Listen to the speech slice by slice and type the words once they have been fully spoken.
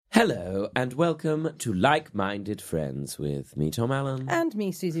Hello and welcome to Like-Minded Friends with me, Tom Allen. And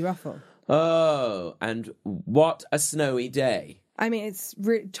me, Susie Ruffle. Oh, and what a snowy day. I mean,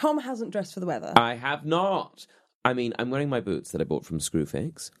 Tom hasn't dressed for the weather. I have not. I mean, I'm wearing my boots that I bought from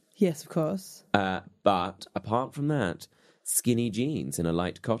Screwfix. Yes, of course. But apart from that, skinny jeans in a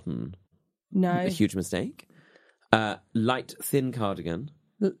light cotton. No. A huge mistake. Light, thin cardigan.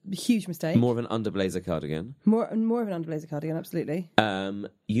 Huge mistake. More of an underblazer cardigan. More of an underblazer cardigan, absolutely. Uniqlo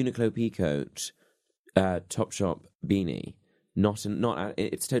peacoat, Topshop beanie.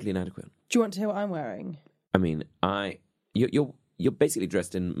 It's totally inadequate. Do you want to hear what I'm wearing? I mean, you're basically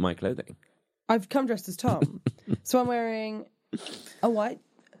dressed in my clothing. I've come dressed as Tom. So I'm wearing a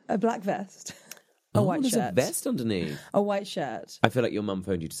black vest, a white shirt. There's a vest underneath. A white shirt. I feel like your mum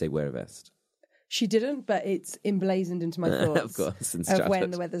phoned you to say wear a vest. She didn't, but it's emblazoned into my thoughts. Of course, of when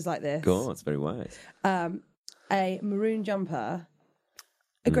the weather's like this. Of course, very wise. A maroon jumper,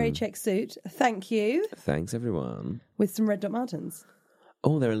 a grey check suit. Thank you. Thanks, everyone. With some red dot martens.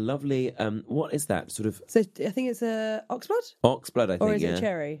 Oh, they're a lovely. What is that sort of? So I think it's a oxblood. Oxblood, I think. Or is it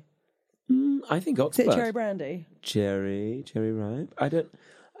cherry? I think oxblood. Is it cherry brandy? Cherry ripe. I don't.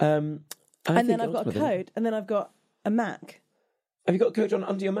 And then I've got a coat, and then I've got a Mac. Have you got a coat on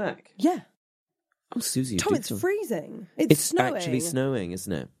under your Mac? Yeah. Oh, Susie, Tom, it's freezing. It's snowing. Actually snowing,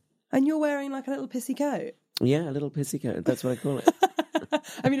 isn't it? And you're wearing like a little pissy coat. Yeah, a little pissy coat. That's what I call it.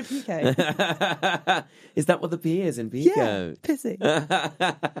 I mean, a pea coat. Is that what the P is in pea coat? Yeah, pissy.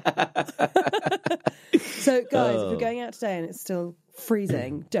 So, guys, if you're going out today and it's still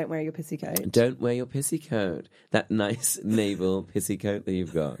freezing, don't wear your pissy coat. Don't wear your pissy coat. That nice naval pissy coat that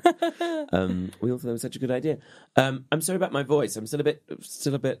you've got. We all thought that was such a good idea. I'm sorry about my voice. I'm still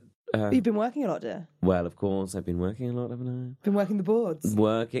a bit. You've been working a lot, dear. Well, of course, I've been working a lot, haven't I? Been working the boards.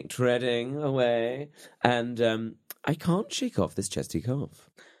 Treading away. And I can't shake off this chesty cough.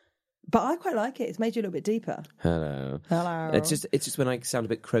 But I quite like it. It's made you a little bit deeper. Hello. It's just when I sound a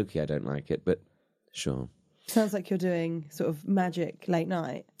bit croaky, I don't like it, but sure. Sounds like you're doing sort of magic late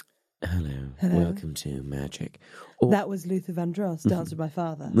night. Hello. Welcome to Magic. That was Luther Vandross, Dance with My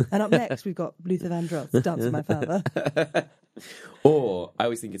Father. And up next, we've got Luther Vandross, Dance with My Father. Or, I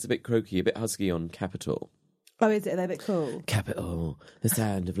always think it's a bit croaky, a bit husky on Capital. Oh, is it? Are they a bit cool? Capital, the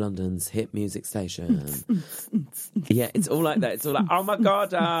sound of London's hit music station. Yeah, it's all like that. It's all like, oh my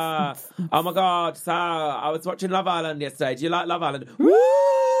God, so I was watching Love Island yesterday. Do you like Love Island? Woo!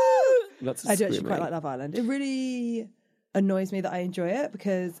 Lots of I do actually quite like Love Island. It really annoys me that I enjoy it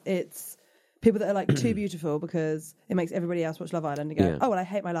because it's people that are like too beautiful because it makes everybody else watch Love Island and go, oh, well, I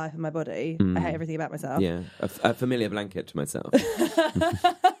hate my life and my body. I hate everything about myself. Yeah, a familiar blanket to myself.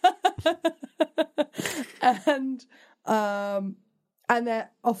 And they're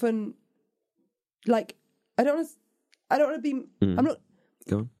often like, I don't want to be. I'm not.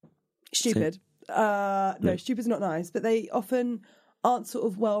 Go on. Stupid. No, stupid's not nice. But they often aren't sort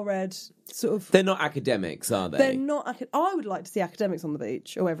of well-read. Sort of. They're not academics, are they? They're not. I would like to see academics on the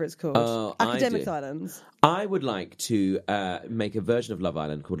beach, or whatever it's called. Academics Islands. I would like to make a version of Love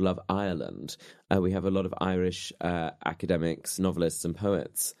Island called Love Ireland. We have a lot of Irish academics, novelists, and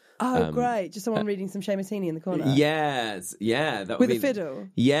poets. Oh, great. Just someone reading some Seamus Heaney in the corner. Yes, yeah. That would With a fiddle.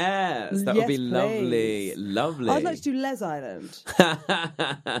 Yes, that would be please. lovely. I'd like to do Les Island.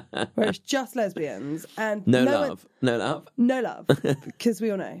 Where it's just lesbians and no love. No love. Because we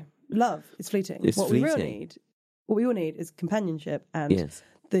all know love is fleeting. What we all need is companionship and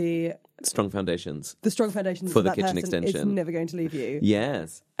the strong foundations. The strong foundations for the that kitchen person extension. Is never going to leave you.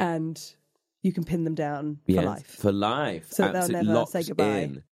 Yes. And you can pin them down for life. For life. So they'll never say goodbye.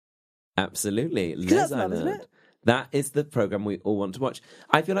 In. Absolutely. Les Island. Love, isn't it? That is the programme we all want to watch.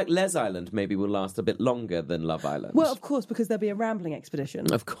 I feel like Les Island maybe will last a bit longer than Love Island. Well, of course, because there'll be a rambling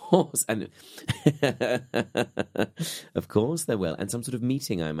expedition. Of course. And of course there will. And some sort of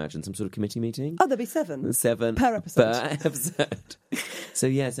meeting, I imagine. Some sort of committee meeting. Oh, there'll be 7. 7. Per episode.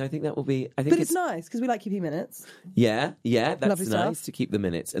 So, so I think that will be... But it's nice, because we like keeping minutes. Yeah, that's lovely nice stuff. to keep the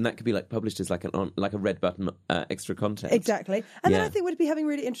minutes. And that could be like published as like a red button extra content. Exactly. And then I think we'd be having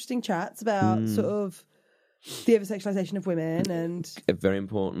really interesting chats about sort of the over-sexualisation of women and... Very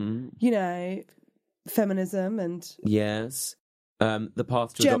important. You know, feminism and... Yes. The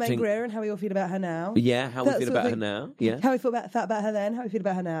path to Germaine adopting... Greer and how we all feel about her now. Yeah, how we feel about her now. Yeah. How we feel about her then, how we feel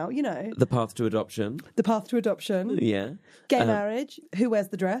about her now, you know. The path to adoption. The path to adoption. Yeah. Gay marriage. Who wears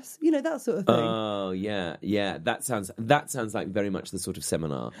the dress? You know, that sort of thing. Oh, yeah. That sounds like very much the sort of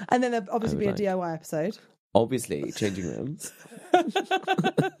seminar. And then there'll obviously be a DIY episode. Obviously, changing rooms.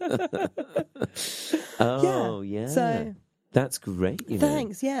 Yeah. So that's great. You know.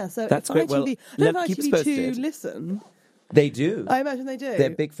 Thanks. Yeah. So that's great. Well, keep us posted. To listen. They do. I imagine they do. They're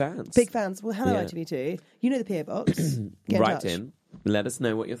big fans. Big fans. Well, hello, Yeah. ITV2. You know the PO box. Get in Write touch. in. Let us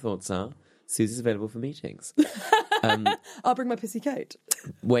know what your thoughts are. Susie's available for meetings. I'll bring my pissy coat.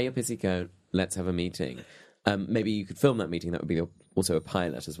 Wear your pissy coat. Let's have a meeting. Maybe you could film that meeting. That would be also a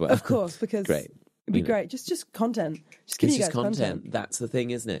pilot as well. Of course, because Great. it'd be You know. great. Just content. Just giving It's you just guys content. That's the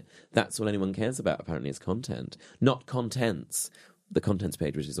thing, isn't it? That's all anyone cares about, apparently, is content. Not contents. The contents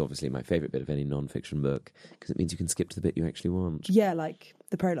page, which is obviously my favourite bit of any non-fiction book, because it means you can skip to the bit you actually want. Yeah, like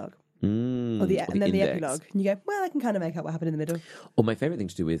the prologue. And then the index. epilogue. And you go, well, I can kind of make out what happened in the middle. Or my favourite thing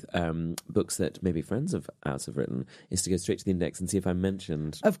to do with books that maybe friends of ours have written is to go straight to the index and see if I'm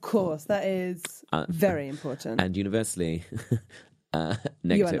mentioned. Of course, that is very important. And universally negative.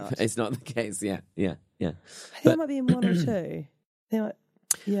 You are not. It's not the case. Yeah. I think there might be in one or two.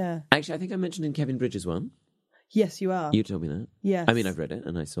 Yeah. Actually, I think I mentioned in Kevin Bridges' one. Yes, you are. You told me that. Yes. I mean, I've read it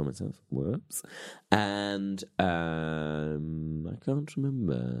and I saw myself. Whoops. And I can't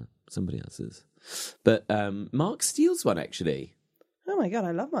remember somebody else's. But Mark Steele's one, actually. Oh my God,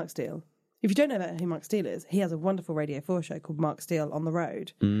 I love Mark Steele. If you don't know about who Mark Steele is, he has a wonderful Radio 4 show called Mark Steele on the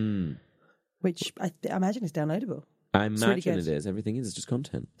Road, which I imagine is downloadable. I really imagine good. it is. Everything is just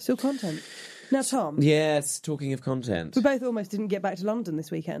content. Still content. Now, Tom, Yes, talking of content. we both almost didn't get back to London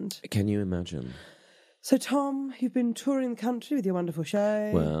this weekend. Can you imagine? So, Tom, you've been touring the country with your wonderful show.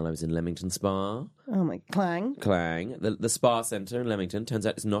 Well, I was in Leamington Spa. Oh my, Clang. The Spa Centre in Leamington. Turns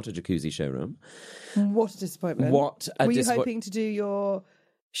out it's not a jacuzzi showroom. What a disappointment. What a Were you disappoint- hoping to do your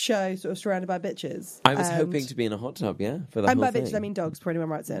show sort of surrounded by bitches? I was And- hoping to be in a hot tub, yeah, for the And whole by thing. bitches, I mean dogs, for anyone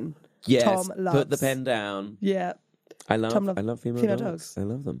writes in. Yes, Tom loves. put the pen down. Yeah. I Tom love loves female female dogs. dogs. I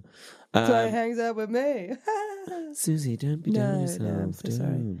love them. Chloe hangs out with me. Susie, don't be down on No, yourself. I'm so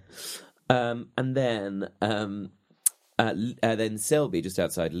sorry. don't. And then Selby, just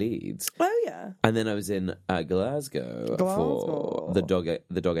outside Leeds. Oh, yeah. And then I was in Glasgow for the dog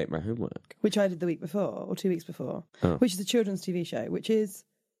ate my homework. Which I did the week before, or 2 weeks before, which is a children's TV show, which is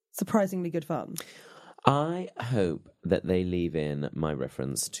surprisingly good fun. I hope that they leave in my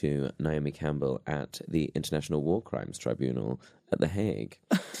reference to Naomi Campbell at the International War Crimes Tribunal at The Hague.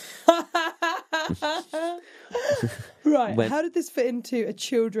 Right. How did this fit into a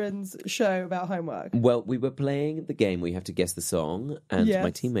children's show about homework? Well, we were playing the game where you have to guess the song, and Yes.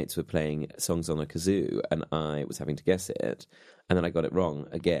 my teammates were playing songs on a kazoo, and I was having to guess it, and then I got it wrong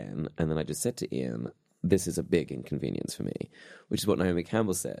again, and then I just said to Ian, this is a big inconvenience for me, which is what Naomi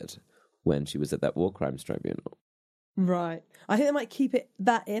Campbell said when she was at that War Crimes Tribunal. Right. I think they might keep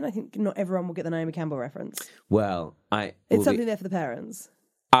that in. I think not everyone will get the Naomi Campbell reference. Well, It's something there for the parents.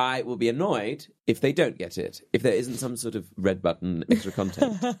 I will be annoyed if they don't get it, if there isn't some sort of red button extra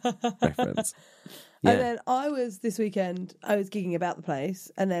content reference. Yeah. And then this weekend, I was gigging about the place,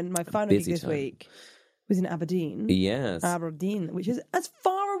 and then my final gig Busy this time. week was in Aberdeen. Yes. Aberdeen, which is as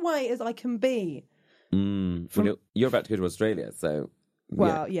far away as I can be. Well, you're about to go to Australia, so...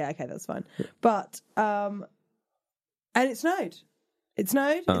 Well, yeah, okay, that's fine. But, and it snowed. It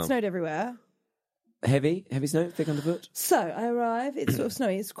snowed. It snowed everywhere. Heavy snow, thick underfoot? So I arrive, it's sort of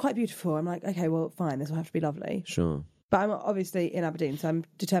snowy, it's quite beautiful. I'm like, okay, well, fine, this will have to be lovely. Sure. But I'm obviously in Aberdeen, so I'm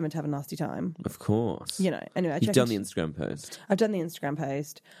determined to have a nasty time. Of course. You know, anyway. You've done the Instagram post. I've done the Instagram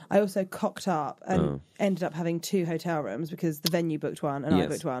post. I also cocked up and ended up having 2 hotel rooms because the venue booked one and I Yes.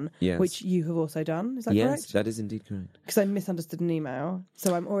 booked one, Yes. which you have also done. Is that Yes, correct? that is indeed correct. Because I misunderstood an email.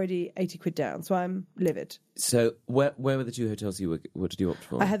 So I'm already 80 quid down. So I'm livid. So where were the 2 hotels what did you opt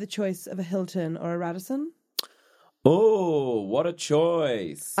for? I had the choice of a Hilton or a Radisson. Oh, what a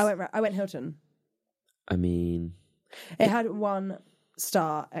choice. I went Hilton. I mean... It had 1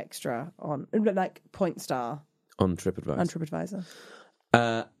 star extra on, like point star On TripAdvisor. on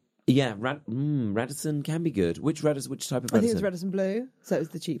TripAdvisor. Yeah, Radisson can be good. Which type of Radisson? I think it was Radisson Blue, so it was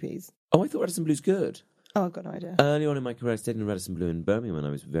the cheapies. Oh, I thought Radisson Blue's good. Oh, I've got no idea. Early on in my career, I stayed in Radisson Blue in Birmingham, and I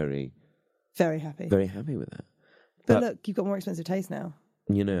was very, Very happy. very happy with that. But look, you've got more expensive taste now.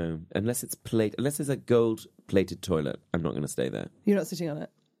 You know, unless there's a gold-plated toilet, I'm not going to stay there. You're not sitting on it.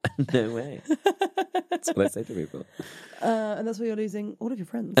 No way. That's what I say to people. And that's why you're losing all of your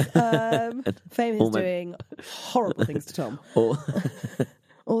friends. Fame is doing horrible things to Tom.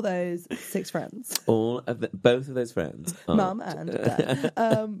 All those 6 friends. Both of those friends. Mum and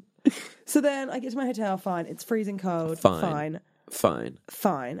Dad. So then I get to my hotel, fine. It's freezing cold. Fine.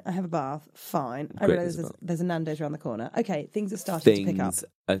 I have a bath. Fine. I Great realise result. there's a Nando's around the corner. Okay, things are starting to pick up. Things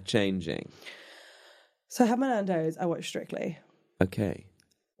are changing. So I have my Nando's. I watch Strictly. Okay.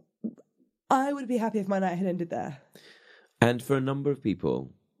 I would be happy if my night had ended there. And for a number of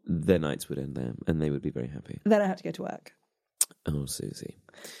people, their nights would end there, and they would be very happy. Then I have to go to work. Oh, Susie.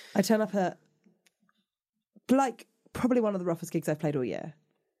 I turn up at like probably one of the roughest gigs I've played all year.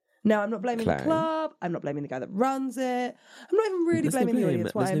 Now, I'm not blaming the club. I'm not blaming the guy that runs it. I'm not even really blaming the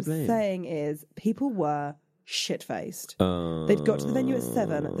audience. What I'm saying is people were shit-faced. They'd got to the venue at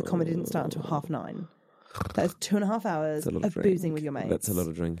 7. The comedy didn't start until 9:30. That is 2.5 hours of boozing with your mates. That's a lot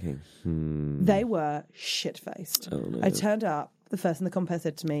of drinking. They were shit-faced. Oh, no. I turned up. The first thing the compere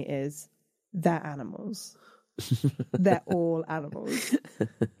said to me is, they're animals. They're all animals.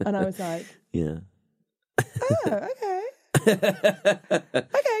 And I was like, yeah. Oh, okay. Okay,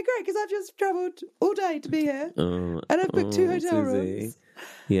 great, because I've just travelled all day to be here. And I've booked 2 hotel rooms.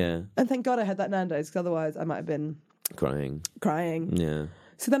 Yeah. And thank God I had that Nando's, because otherwise I might have been... Crying. Yeah.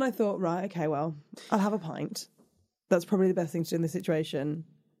 So then I thought, right, okay, well, I'll have a pint. That's probably the best thing to do in this situation.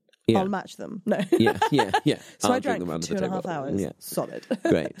 Yeah. I'll match them. No. Yeah. So I drank for 2.5 hours. Yeah. Solid.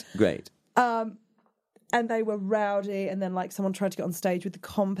 Great. And they were rowdy, and then like someone tried to get on stage with the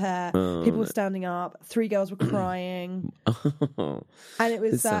compere. People were standing up. 3 girls were crying. And it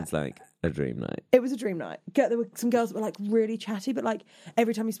was this sounds like a dream night. It was a dream night. There were some girls that were like really chatty, but like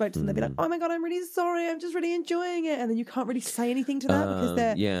every time you spoke to them, they'd be like, "Oh my God, I'm really sorry. I'm just really enjoying it." And then you can't really say anything to that because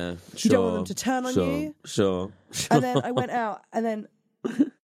they're you don't want them to turn on you. Sure. And then I went out, and then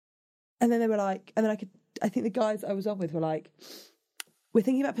they were like, and then I think the guys I was on with were like, "We're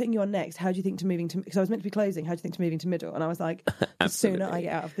thinking about putting you on next. How do you think to moving to..." Because I was meant to be closing. How do you think to moving to middle? And I was like, the sooner I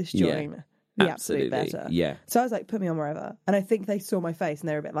get out of this joint, the absolute better. Yeah. So I was like, put me on wherever. And I think they saw my face and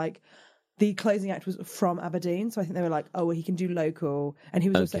they were a bit like, the closing act was from Aberdeen. So I think they were like, oh, well, he can do local. And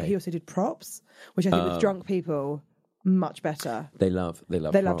he also did props, which I think with drunk people, much better. They loved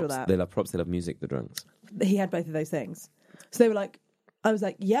props. Loved all that. They love props. They love music, the drunks. He had both of those things. So they were like, I was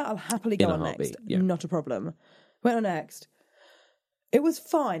like, yeah, I'll happily go on next. Yeah. Not a problem. Went on next. It was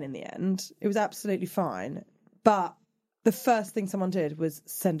fine in the end. It was absolutely fine. But the first thing someone did was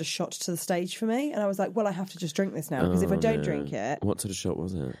send a shot to the stage for me. And I was like, well, I have to just drink this now. Because if I don't drink it... What sort of shot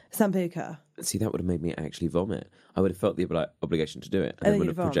was it? Sambuca. See, that would have made me actually vomit. I would have felt the obligation to do it. And then would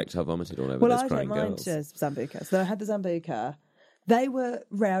have projectile vomited all over those crying girls. Well, I don't mind Sambuca. So I had the Sambuca. They were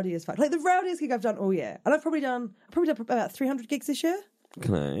rowdy as fuck. Like the rowdiest gig I've done all year. And I've probably done about 300 gigs this year.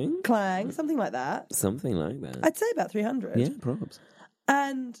 Clang. Something like that. I'd say about 300. Yeah, props.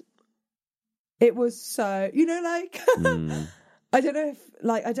 And it was so, I don't know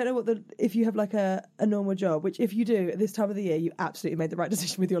if you have like a normal job, which if you do at this time of the year, you absolutely made the right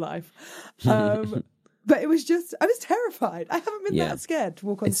decision with your life. But it was just, I was terrified. I haven't been that scared to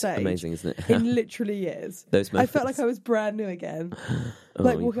walk on stage. It's amazing, isn't it? In literally years. I felt like I was brand new again.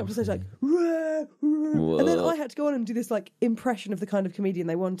 Walking up to stage like, rah, rah. And then I had to go on and do this like impression of the kind of comedian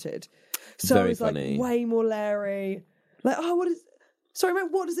they wanted. So Very I was funny. like way more Larry. Like, sorry,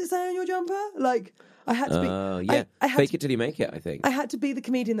 mate, what does it say on your jumper? Like, I had to be... I had Fake it till you make it, I think. I had to be the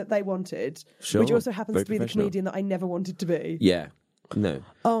comedian that they wanted, sure, which also happens to be the comedian that I never wanted to be. Yeah. No.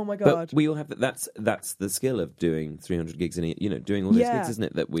 Oh, my God. But we all have... That's the skill of doing 300 gigs in a... doing all those gigs, isn't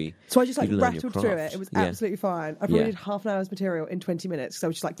it? That we... So I just, rattled through it. It was absolutely fine. I probably did half an hour's material in 20 minutes, so I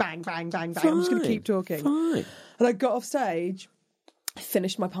was just like, bang, bang, bang, bang. I'm just going to keep talking. Fine. And I got off stage... I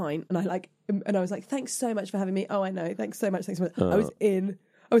finished my pint and I was like, thanks so much for having me. Oh, I know. Thanks so much. I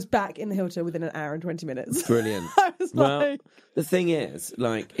was back in the Hilton within an hour and 20 minutes. Brilliant. I was like... the thing is,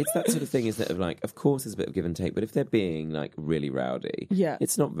 like, it's that sort of thing, isn't it? Of like, of course there's a bit of give and take, but if they're being like really rowdy,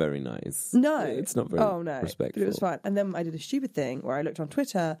 it's not very nice. No. It's not very respectful. But it was fine. And then I did a stupid thing where I looked on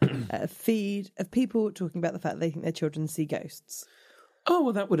Twitter at a feed of people talking about the fact that they think their children see ghosts. Oh,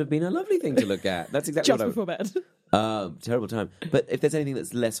 well, that would have been a lovely thing to look at. That's exactly Just before bed. Terrible time. But if there's anything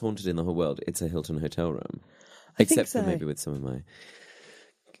that's less haunted in the whole world, it's a Hilton hotel room. I Except think so. for maybe with some of my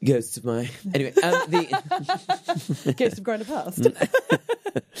ghosts of my... Anyway, Ghosts of Grinder Past.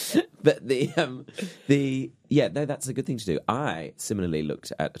 But that's a good thing to do. I similarly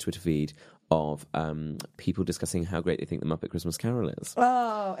looked at a Twitter feed of people discussing how great they think the Muppet Christmas Carol is.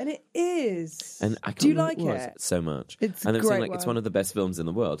 Oh, and it is. And I can't do you like it? So much. It's and a I'm great saying like one. it's one of the best films in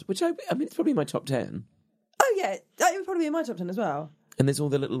the world, which I mean it's probably in my top 10. Oh yeah, it would probably be in my top 10 as well. And there's all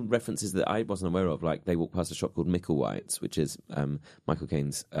the little references that I wasn't aware of, like they walk past a shop called Micklewhite's, which is Michael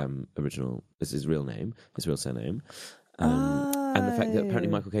Caine's original. This is his real name, his real surname. And the fact that apparently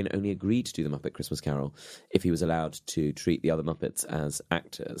Michael Caine only agreed to do the Muppet Christmas Carol if he was allowed to treat the other Muppets as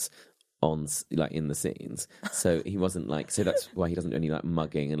actors on in the scenes. So he wasn't so that's why he doesn't do any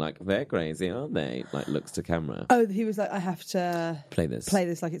mugging and they're crazy, aren't they? Looks to camera. Oh, he was like, I have to play this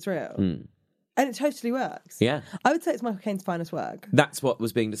like it's real. And it totally works. Yeah. I would say it's Michael Caine's finest work. That's what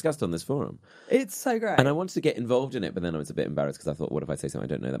was being discussed on this forum. It's so great. And I wanted to get involved in it, but then I was a bit embarrassed because I thought, what if I say something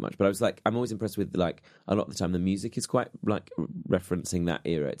I don't know that much? But I was like, I'm always impressed with, like, a lot of the time the music is quite, like, referencing that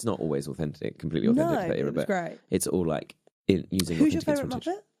era. It's not always completely authentic to that era, but great. it's all, like, using Who's your authentic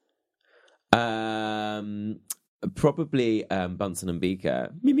favourite Muppet? Probably Bunsen and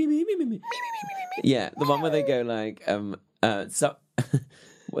Beaker. Me, me, me, me, me, me. Yeah, the one where they go, like,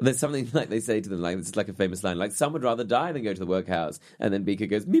 there's something like they say to them, like, this is like a famous line, like, some would rather die than go to the workhouse. And then Beaker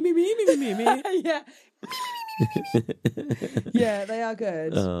goes, me, me, me, me, me, me, me. Yeah. Yeah, they are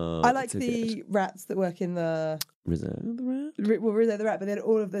good. Oh, I like the good. Rats that work in the... Rizzo the Rat? Well, Rizzo the Rat, but then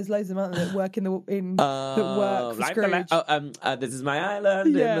all of those loads of them that work that work for like Scrooge. This is my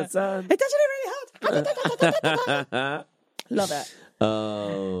island in the sun. It doesn't really hot. Love it.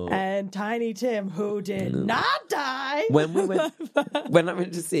 Oh. And Tiny Tim, who did not die. When I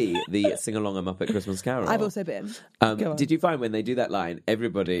went to see the Sing Along a Muppet Christmas Carol, I've also been. Did you find when they do that line,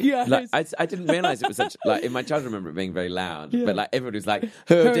 everybody? Yeah, like, I didn't realise it was such like in my childhood. I remember it being very loud, but like everybody was like,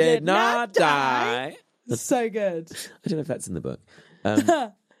 "Who did not die?" So good. I don't know if that's in the book.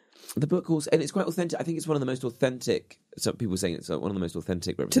 The book also, and it's quite authentic. I think it's one of the most authentic. Some people saying it's one of the most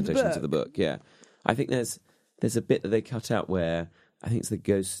authentic representations of the book. Yeah, I think there's a bit that they cut out where I think it's the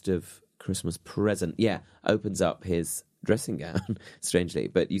Ghost of Christmas Present. Yeah, opens up his dressing gown strangely,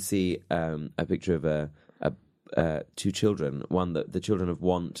 but you see a picture of two children. One the children of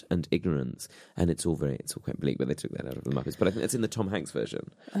want and ignorance, and it's all quite bleak. But they took that out of the Muppets. But I think that's in the Tom Hanks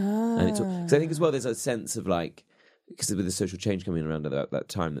version. And it's because I think as well there's a sense of like. Because with the social change coming around at that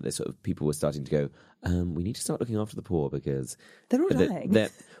time, that people were starting to go, we need to start looking after the poor because they're all dying. They're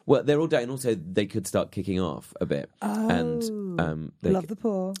all dying. Also, they could start kicking off a bit. Oh, and love the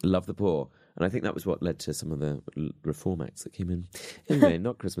poor. Love the poor. And I think that was what led to some of the reform acts that came in. Anyway,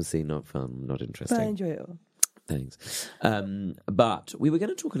 not Christmassy, not fun, not interesting. But I enjoy it all. Thanks. But we were going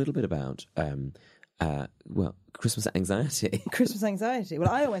to talk a little bit about... Christmas anxiety. Christmas anxiety. Well,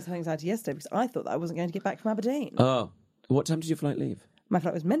 I always had anxiety yesterday because I thought that I wasn't going to get back from Aberdeen. Oh, what time did your flight leave? My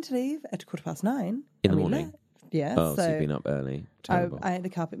flight was meant to leave at 9:15. In the morning? Yeah. Oh, so you've been up early. Terrible.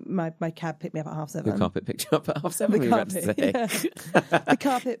 My cab picked me up at 7:30. The carpet picked you up at 7:30. The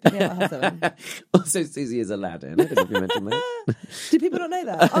carpet picked me up at 7:30. Also, Susie is Aladdin. I don't know if you mentioned that. Do people not know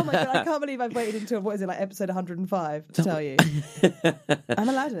that? Oh my God, I can't believe I've waited until, episode 105 to tell you. I'm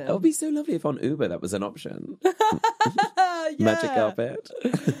Aladdin. It would be so lovely if on Uber that was an option. Magic carpet.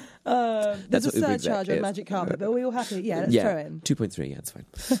 There's a surcharge on magic carpet, but are we all happy? Yeah, let's throw in. 2.3, yeah, it's fine.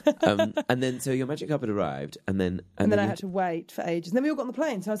 And then, so your magic carpet arrived, and then I had to wait for ages. And then we all got on the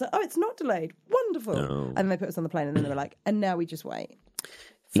plane, so I was like, oh, it's not delayed. Wonderful. Oh. And then they put us on the plane, and then they were like, and now we just wait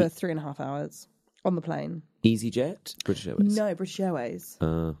for 3.5 hours on the plane. EasyJet? British Airways? No, British Airways.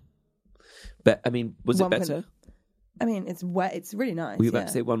 But, I mean, was it better? I mean, it's really nice. Were you about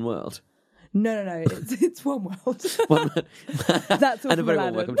to say One World? No. It's One World. That's all. And a very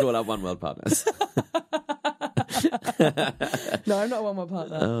warm welcome to all our One World partners. No, I'm not a One World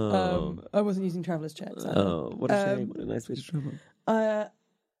partner. Oh. I wasn't using traveller's checks. Oh, what a shame. What a nice way to travel.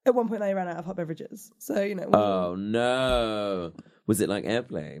 At one point, they ran out of hot beverages. So, Oh, no. Was it like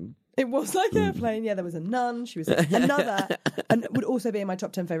Airplane? It was like Airplane. Yeah, there was a nun. She was another. And would also be in my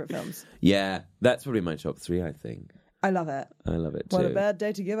top 10 favourite films. Yeah, that's probably my top 3, I think. I love it. I love it too. What a bad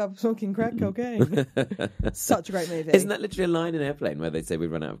day to give up smoking crack cocaine. Such a great movie. Isn't that literally a line in Airplane where they say we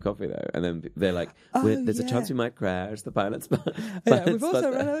run out of coffee though, and then they're like, "There's a chance we might crash." The pilots. We've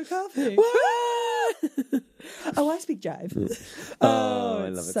also run out of coffee. I speak jive. I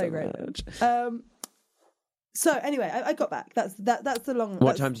love it so great. much. So anyway, I got back. That's the long.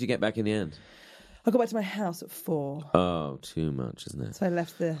 What time did you get back in the end? I got back to my house at 4. Oh, too much, isn't it? So I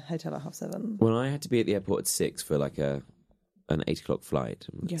left the hotel at 7:30. Well, I had to be at the airport at 6 for like an 8:00 flight,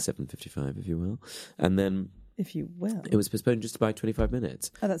 7:55, if you will, and then if you will, it was postponed just by 25 minutes.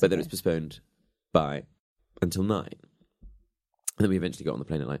 But then it was postponed by until 9, and then we eventually got on the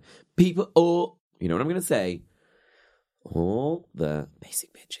plane at 9. People, you know what I'm going to say? All the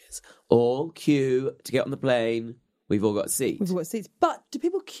basic bitches all queue to get on the plane. We've all got seats. We've all got seats. But do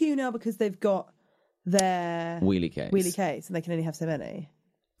people queue now because they've got their wheelie case and they can only have so many?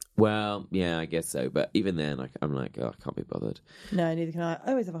 Well, yeah, I guess so. But even then, I'm like, I can't be bothered. No, neither can I. I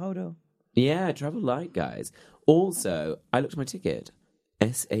always have a hold-all. Yeah, travel light, guys. Also, I looked at my ticket.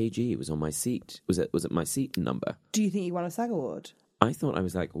 SAG was on my seat. Was it my seat number? Do you think you won a SAG award? I thought, I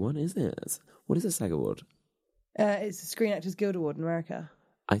was like, what is this? What is a SAG award? It's a Screen Actors Guild Award in America.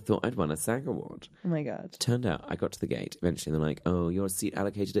 I thought I'd won a SAG award. Oh my God. Turned out I got to the gate. Eventually they're like, oh, your seat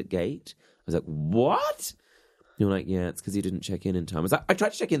allocated at gate? I was like, what? You're like, yeah, it's because you didn't check in time. I was like, I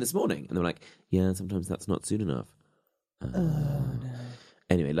tried to check in this morning. And they were like, yeah, sometimes that's not soon enough. No.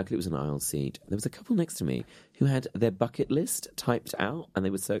 Anyway, luckily it was an aisle seat. There was a couple next to me who had their bucket list typed out, and they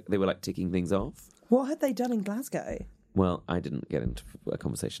were like ticking things off. What had they done in Glasgow? Well, I didn't get into a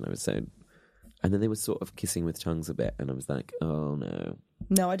conversation. I was so... And then they were sort of kissing with tongues a bit, and I was like, oh, no.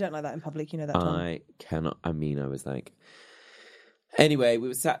 No, I don't like that in public, you know that, Tom. I cannot... I mean, I was like... Anyway, we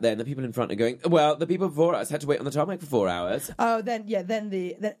were sat there, and the people in front are going, well, the people before us had to wait on the tarmac for 4 hours. Oh, then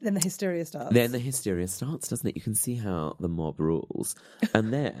the hysteria starts. Then the hysteria starts, doesn't it? You can see how the mob rules.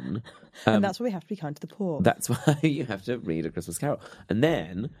 And then... and that's why we have to be kind to the poor. That's why you have to read A Christmas Carol. And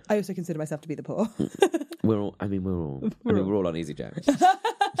then... I also consider myself to be the poor. we're all on EasyJet.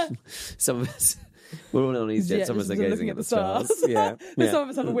 Some of us... We're all on EasyJet. Yeah, some of us are gazing at the stars. Yeah. Some of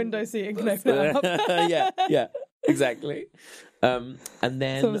us have a window seat and can open it up. yeah, exactly. And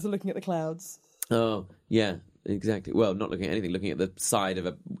then... Some of us are looking at the clouds. Oh, yeah, exactly. Well, not looking at anything, looking at the side of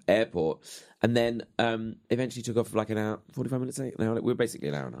an airport. And then eventually took off for like an hour, 45 minutes late. We were basically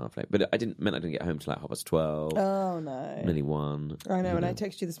an hour and a half late. But I didn't get home till like 12:30. Oh, no. Nearly 1. I know. When I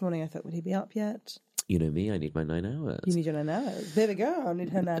texted you this morning, I thought, would he be up yet? You know me, I need my 9 hours. You need your 9 hours. There we go. I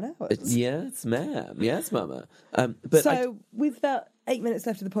need her 9 hours. Yes, ma'am. Yes, mama. With about 8 minutes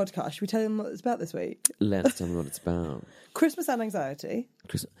left of the podcast, should we tell them what it's about this week? Let's tell them what it's about. Christmas and anxiety.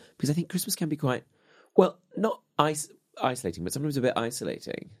 Because I think Christmas can be quite, well, not isolating, but sometimes a bit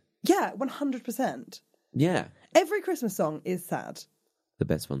isolating. Yeah, 100%. Yeah. Every Christmas song is sad. The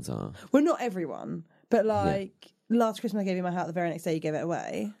best ones are. Well, not everyone, but like... Yeah. Last Christmas I gave you my heart, the very next day you gave it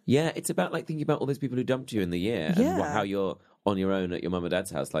away. Yeah, it's about like thinking about all those people who dumped you in the year and how you're on your own at your mum and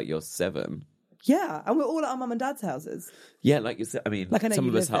dad's house like you're 7. Yeah, and we're all at our mum and dad's houses. Yeah, like you said, I mean, like some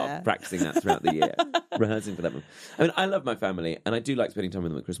of us are practicing that throughout the year, rehearsing for that one. I mean, I love my family and I do like spending time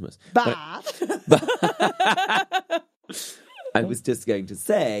with them at Christmas. But I was just going to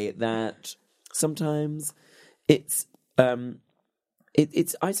say that sometimes it's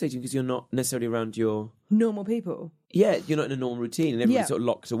isolating because you're not necessarily around your... normal people. Yeah, you're not in a normal routine and everybody's sort of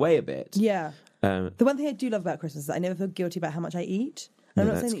locked away a bit. Yeah. The one thing I do love about Christmas is that I never feel guilty about how much I eat. And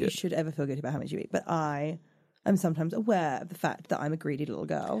I'm not saying that you should ever feel guilty about how much you eat, but I am sometimes aware of the fact that I'm a greedy little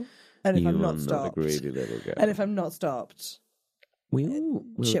girl. And if I'm not stopped... a greedy little girl. And if I'm not stopped...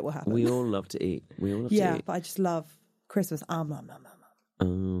 shit will happen. We all love to eat. Yeah, but I just love Christmas.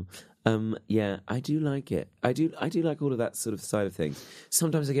 Yeah, I do like it. I do like all of that sort of side of things.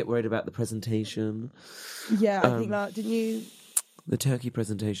 Sometimes I get worried about the presentation. Yeah, I think that, didn't you? The turkey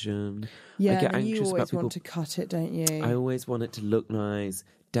presentation. Yeah, I get and anxious you always about people. Want to cut it, don't you? I always want it to look nice.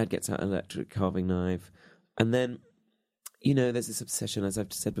 Dad gets out an electric carving knife. And then, you know, there's this obsession, as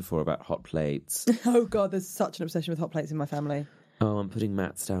I've said before, about hot plates. Oh, God, there's such an obsession with hot plates in my family. Oh, I'm putting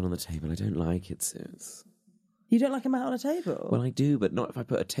mats down on the table. I don't like it, Sis. You don't like a mat on a table? Well, I do, but not if I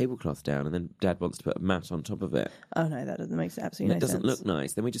put a tablecloth down and then Dad wants to put a mat on top of it. Oh, no, that doesn't make absolutely no sense. That doesn't look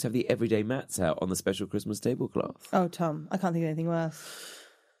nice. Then we just have the everyday mats out on the special Christmas tablecloth. Oh, Tom, I can't think of anything worse.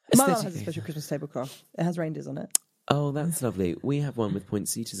 My mum has a special Christmas tablecloth. It has reindeers on it. Oh, that's lovely. We have one with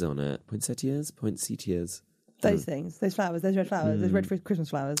poinsettias on it. Poinsettias. Those things. Those flowers. Those red flowers. Those red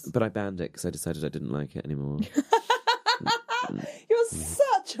Christmas flowers. But I banned it because I decided I didn't like it anymore. You're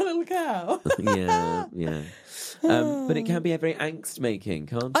such a little cow. Yeah. But it can be very angst-making,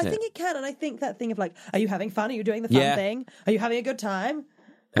 can't it? I think it can, and I think that thing of like, are you having fun? Are you doing the fun thing? Are you having a good time?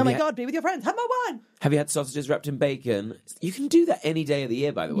 Oh my God, be with your friends. Have more wine. Have you had sausages wrapped in bacon? You can do that any day of the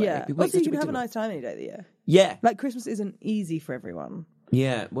year, by the way. Yeah. Also, you can have a nice time any day of the year. Yeah. Like, Christmas isn't easy for everyone.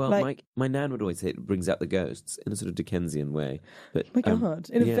 Yeah, well, like, my nan would always say it brings out the ghosts in a sort of Dickensian way. But, oh my God,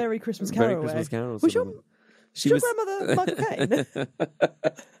 in a very Christmas Carol way. Christmas Carol. Was your grandmother Michael Caine?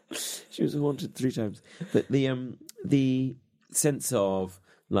 She was haunted 3 times. But the sense of,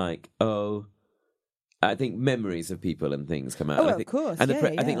 like, I think memories of people and things come out. Oh, of course. And I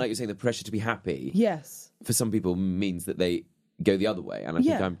think, like you're saying, the pressure to be happy. Yes. For some people means that they go the other way, and I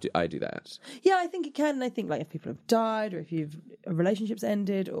think I do that. Yeah, I think it can. And I think, like, if people have died, or if a relationship's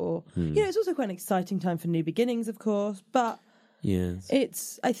ended, or you know, it's also quite an exciting time for new beginnings, of course. But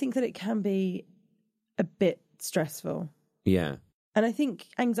yes, I think that it can be a bit stressful. Yeah. And I think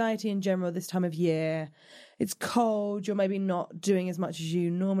anxiety in general this time of year, it's cold, you're maybe not doing as much as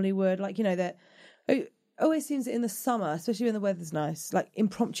you normally would. Like, you know, that it always seems that in the summer, especially when the weather's nice, like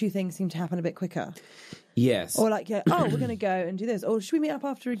impromptu things seem to happen a bit quicker. Yes. Or like, we're going to go and do this. Or should we meet up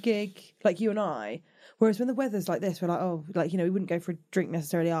after a gig, like you and I? Whereas when the weather's like this, we're like, we wouldn't go for a drink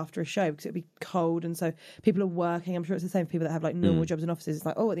necessarily after a show because it'd be cold. And so people are working. I'm sure it's the same for people that have like normal jobs in offices. It's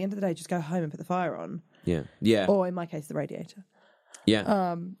like, at the end of the day, just go home and put the fire on. Yeah. Yeah. Or in my case, the radiator.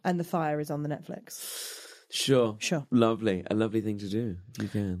 Yeah. And the fire is on the Netflix. Sure. Sure. Lovely. A lovely thing to do, if you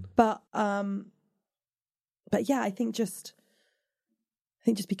can. But yeah, I think just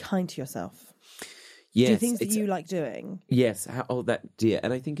be kind to yourself. Yes. Do things that you like doing. Yes.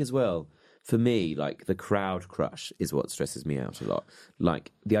 And I think as well, for me, like the crowd crush is what stresses me out a lot.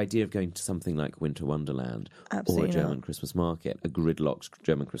 Like the idea of going to something like Winter Wonderland or a German Christmas market, a gridlocked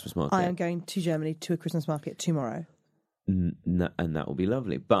German Christmas market. I am going to Germany to a Christmas market tomorrow. And that will be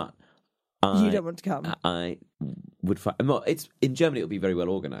lovely. But you don't want to come. I would find. Well, in Germany. It will be very well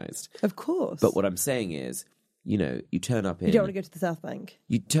organised, of course. But what I'm saying is, you turn up in. You don't want to go to the South Bank.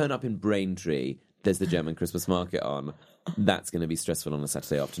 You turn up in Braintree. There's the German Christmas market on. That's going to be stressful on a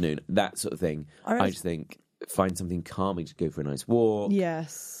Saturday afternoon. That sort of thing. I just think find something calming to go for a nice walk.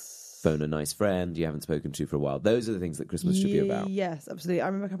 Yes. Phone a nice friend you haven't spoken to for a while. Those are the things that Christmas should be about. Yes, absolutely. I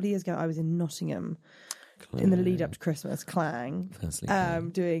remember a couple of years ago I was in Nottingham. Clang. In the lead up to Christmas, Clang,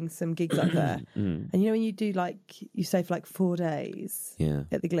 doing some gigs up there. And when you do you stay for 4 days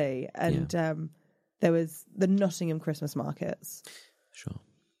at the Glee, and there was the Nottingham Christmas markets. Sure.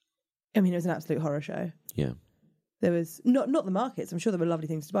 I mean, it was an absolute horror show. Yeah. There was not the markets. I'm sure there were lovely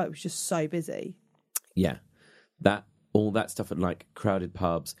things to buy. It was just so busy. Yeah. All that stuff at crowded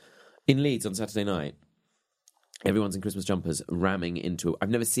pubs. In Leeds on Saturday night, everyone's in Christmas jumpers ramming into... I've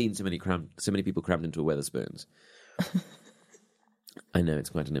never seen so many people crammed into a Wetherspoons. I know, it's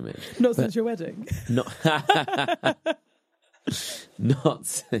quite an image. Not since your wedding.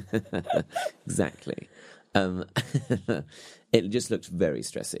 Not exactly. It just looked very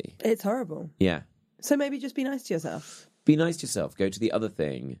stressy. It's horrible. Yeah. So maybe just be nice to yourself. Be nice to yourself. Go to the other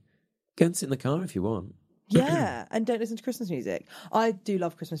thing. Go and sit in the car if you want. Yeah, and don't listen to Christmas music. I do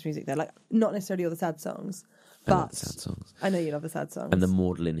love Christmas music though. Not necessarily all the sad songs, but I love the sad songs. I know you love the sad songs. And the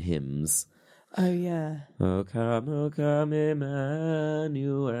maudlin hymns. Oh yeah. O come,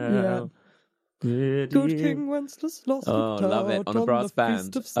 Emmanuel. Yeah. Good King Wenceslas. Oh, love it. On a brass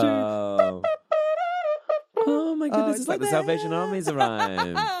band. Oh my goodness, it's like the Salvation Army's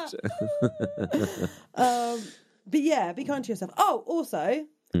arrived. But yeah, be kind to yourself. Oh, also,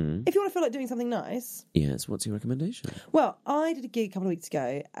 if you want to feel like doing something nice. Yes, what's your recommendation? Well, I did a gig a couple of weeks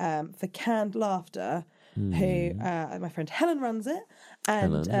ago for Canned Laughter, who my friend Helen runs it,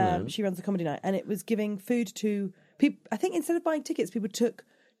 and she runs a comedy night, and it was giving food to people. I think instead of buying tickets, people took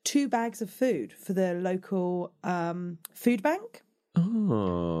 2 bags of food for the local food bank.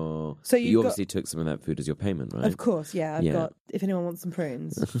 Oh, so you obviously took some of that food as your payment, right? Of course, yeah. I've got. If anyone wants some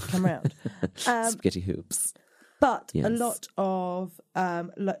prunes, come round. Spaghetti hoops. But a lot of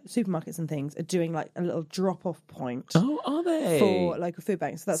supermarkets and things are doing a little drop-off point. Oh, are they? For local food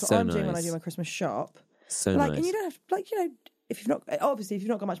banks. So that's what I'm doing when I do my Christmas shop. So nice. And you don't have to, if you've not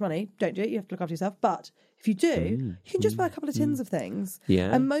got much money, don't do it. You have to look after yourself. But if you do, you can just buy a couple of tins of things.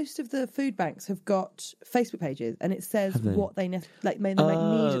 Yeah. And most of the food banks have got Facebook pages, and it says what they need at the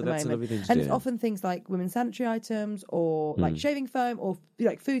moment. That's a lovely thing to and do. it's often things like women's sanitary items, or shaving foam, or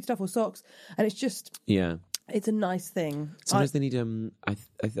food stuff, or socks. And it's just it's a nice thing. Sometimes they need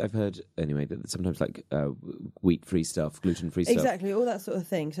I've heard anyway that sometimes wheat-free stuff, gluten-free stuff. Exactly, all that sort of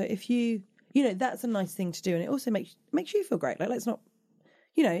thing. So if you that's a nice thing to do, and it also makes you feel great. Let's not,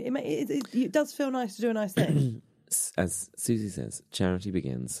 it does feel nice to do a nice thing. As Susie says, charity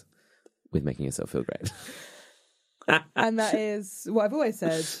begins with making yourself feel great. And that is what I've always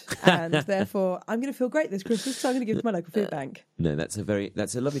said. And therefore, I'm going to feel great this Christmas, so I'm going to give it to my local food bank. No, that's a lovely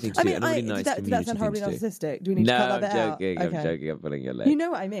thing to do. And a really nice did that sound horribly narcissistic? Do we need to cut that out? No, I'm joking. I'm pulling your leg. You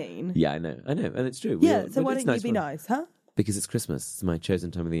know what I mean? Yeah, I know, and it's true. Yeah, so why don't you be nice, huh? Because it's Christmas. It's my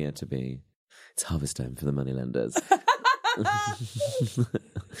chosen time of the year to be. It's harvest time for the moneylenders.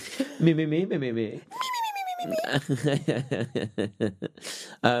 Me.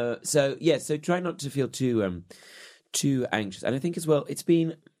 So try not to feel too anxious. And I think as well, it's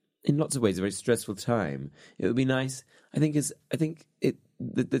been in lots of ways a very stressful time. It would be nice. There's been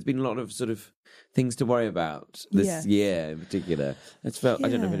a lot of sort of things to worry about this year in particular. It's felt. I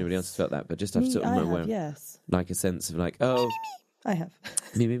don't know if anybody else has felt that, but just I've sort of like a sense of I have.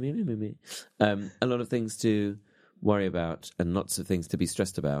 Me. A lot of things to worry about and lots of things to be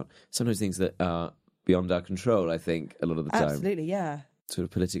stressed about. Sometimes things that are beyond our control, I think, a lot of the time. Absolutely, yeah. Sort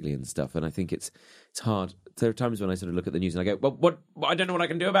of politically and stuff. And I think it's hard. There are times when I sort of look at the news and I go, well, what? I don't know what I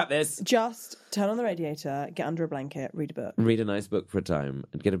can do about this. Just turn on the radiator, get under a blanket, read a book. Read a nice book for a time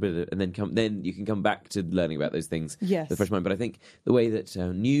and get a bit of, and then you can come back to learning about those things with a fresh mind. But I think the way that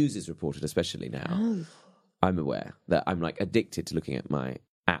news is reported, especially now, I'm aware that I'm addicted to looking at my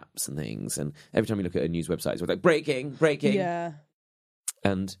apps and things, and every time you look at a news website, it's breaking. Yeah.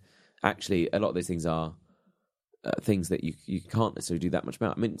 And actually, a lot of those things are things that you can't necessarily do that much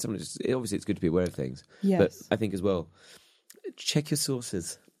about. I mean, obviously it's good to be aware of things. Yes. But I think as well, check your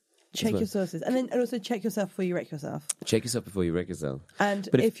sources. Check your sources. And also check yourself before you wreck yourself. Check yourself before you wreck yourself. And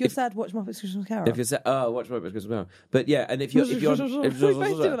if you're sad, watch Muppets Christmas Carol. If you're sad, watch Muppets Christmas Carol. But yeah, and if you're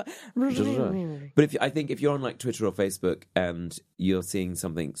I think if you're on like Twitter or Facebook and you're seeing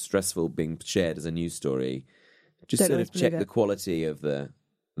something stressful being shared as a news story, just sort of check the quality of the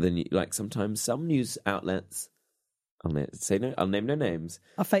like sometimes some news outlets, I'll name no names,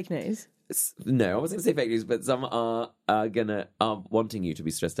 are fake news. No, I wasn't going to say fake news, but some are wanting you to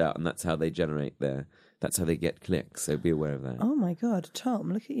be stressed out, and that's how they that's how they get clicks. So be aware of that. Oh my God,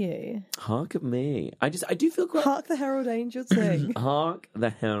 Tom, look at you! Hark at me! I do feel quite. Hark the herald angel sing. Hark the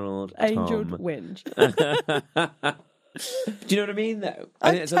herald angel Tom. whinge. Do you know what I mean? Though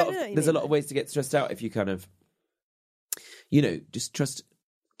I think there's a lot of ways to get stressed out if you kind of, just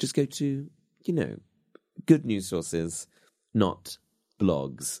go to good news sources, not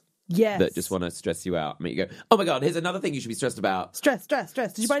blogs. Yes. That just want to stress you out. Make you go, oh my God, here's another thing you should be stressed about. Stress.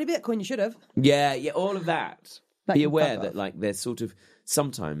 Did you buy any Bitcoin? You should have. Yeah, all of that. Be aware that like there's sort of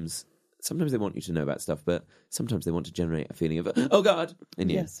sometimes they want you to know about stuff, but sometimes they want to generate a feeling of oh God in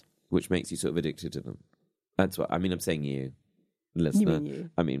you, which makes you sort of addicted to them. That's what I mean. I'm saying you, listener. You mean you?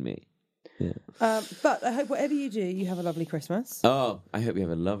 I mean me. Yeah. But I hope whatever you do, you have a lovely Christmas. Oh, I hope you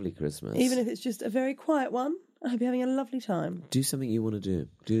have a lovely Christmas. Even if it's just a very quiet one. I hope you're having a lovely time. Do something you want to do.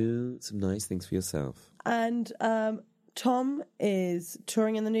 Do some nice things for yourself. And Tom is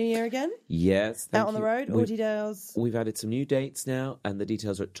touring in the new year again? Yes. Out on the road, all details. We've added some new dates now, and the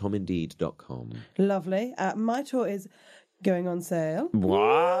details are at tomindeed.com. Lovely. My tour is going on sale.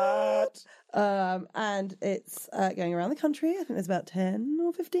 What? And it's going around the country. I think there's about 10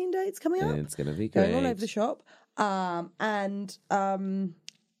 or 15 dates coming up. It's going to be great. Going all over the shop.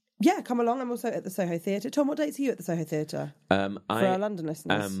 Yeah, come along. I'm also at the Soho Theatre. Tom, what dates are you at the Soho Theatre? For our London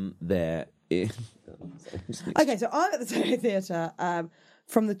listeners. There. Okay, so I'm at the Soho Theatre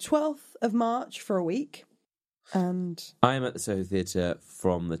from the 12th of March for a week. And I am at the Soho Theatre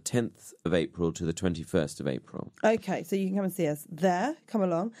from the 10th of April to the 21st of April. Okay, so you can come and see us there. Come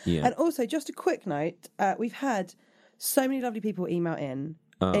along. Yeah. And also, just a quick note, we've had so many lovely people email in.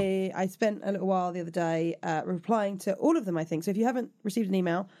 I spent a little while the other day replying to all of them, I think. So if you haven't received an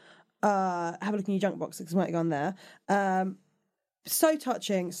email, have a look in your junk box because it might have gone there. So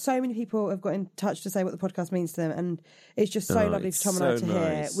touching. So many people have got in touch to say what the podcast means to them, and it's just so lovely for Tom and I to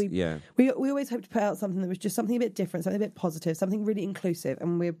hear. We always hope to put out something that was just something a bit different, something a bit positive, something really inclusive,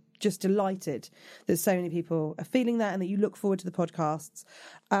 and we're just delighted that so many people are feeling that and that you look forward to the podcasts.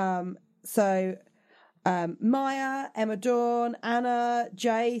 Maya, Emma Dawn, Anna,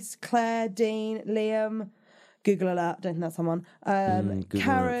 Jace, Claire, Dean, Liam, Google alert, don't think that's someone. Karen,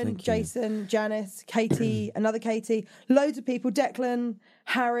 alert, Jason, Janice, Katie, another Katie, loads of people, Declan,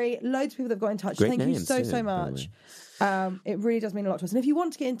 Harry, loads of people that have got in touch. Great Thank you names, so much. It really does mean a lot to us. And if you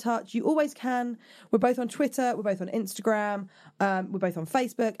want to get in touch, you always can. We're both on Twitter, we're both on Instagram, we're both on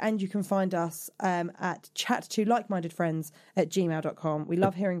Facebook, and you can find us at chat2likemindedfriends@gmail.com. We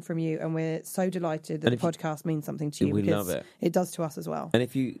love hearing from you, and we're so delighted that the podcast means something to you. We love it. It does to us as well. And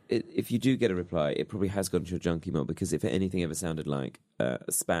if you do get a reply, it probably has gone to your junk email, because if anything ever sounded like a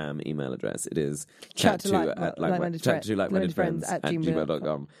spam email address, it is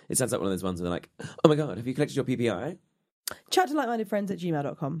chat2likemindedfriends@gmail.com. It sounds like one of those ones where they're like, oh my God, have you collected your PPI?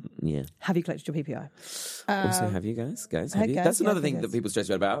 Chat2likemindedfriends@gmail.com. Yeah. Have you collected your PPI? Also, have you guys? Have you? That's another thing that people stress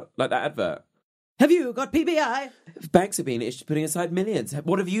you out about, like that advert. Have you got PPI? Banks have been putting aside millions.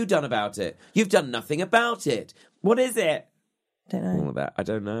 What have you done about it? You've done nothing about it. What is it? Don't know. All of that. I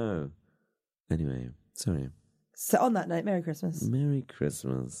don't know. Anyway, sorry. So on that note, Merry Christmas. Merry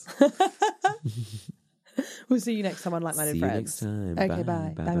Christmas. We'll see you next time on Like Minded Friends. See you next time. Okay,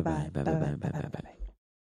 bye. Bye.